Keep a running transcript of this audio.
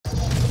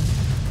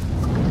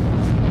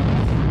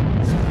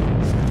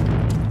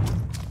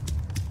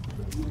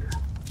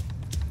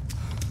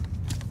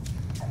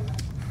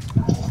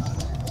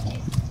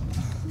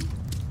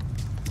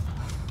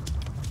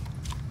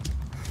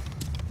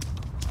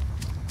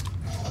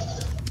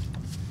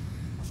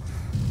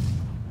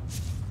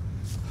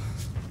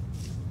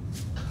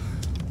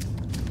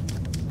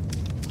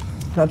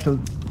Satchel.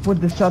 Put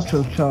the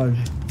satchel charge.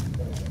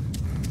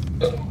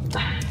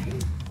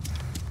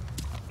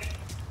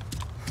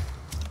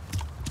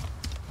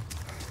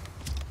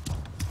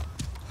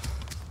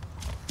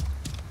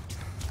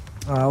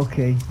 Ah,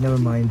 okay, never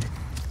mind.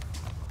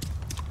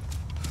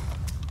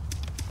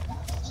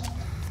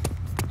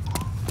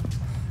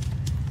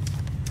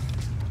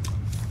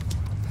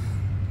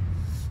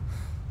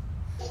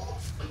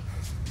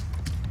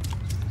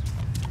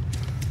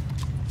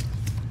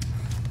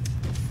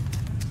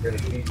 We're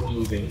gonna keep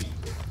moving.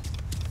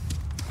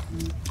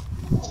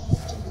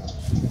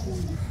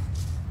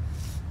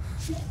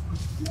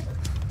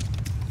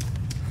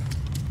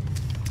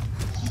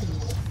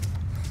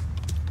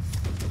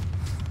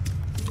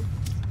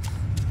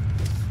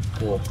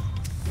 Cool.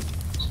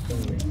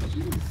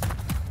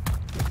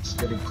 It's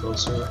getting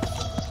closer.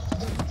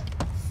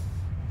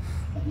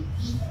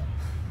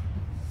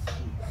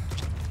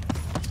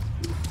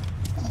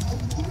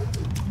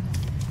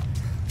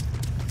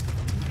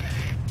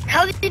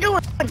 How's he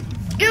doing?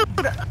 Dude,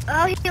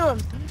 I'll heal him.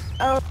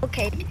 Oh,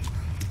 okay.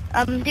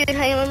 Dude,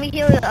 hey, let me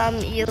heal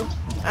you.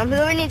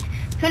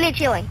 Who needs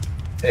healing?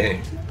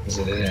 Hey, was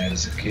it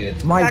as a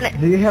kid? Mike,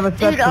 do you have a Dude,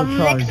 satchel charge?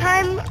 next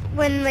time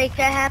when like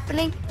that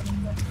happening,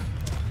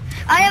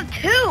 I have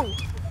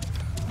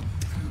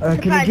 2.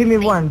 Can you give me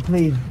one,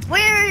 please?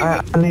 Where is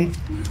it? Ali,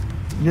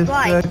 just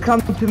Why?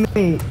 come to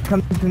me.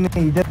 Come to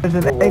me. There's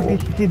an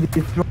APC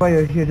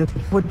destroyer here. Just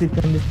put it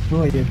and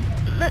destroy it.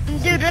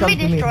 Dude, let me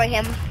destroy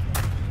him.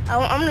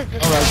 I'm gonna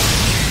destroy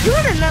Alright. You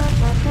had enough.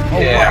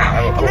 Yeah,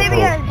 I'm a Maybe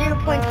you corporal. have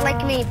 0 points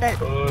like me, but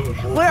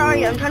where are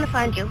you? I'm trying to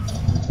find you.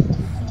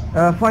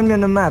 Find me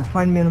on the map.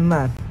 Find me on the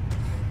map.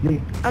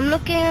 I'm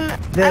looking.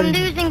 Then-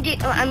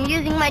 I'm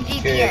using my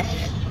GPS. Okay.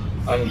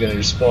 I'm gonna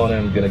respawn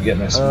and I'm gonna get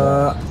my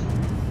small.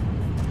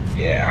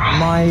 Yeah.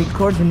 My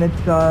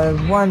coordinates are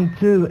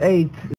 128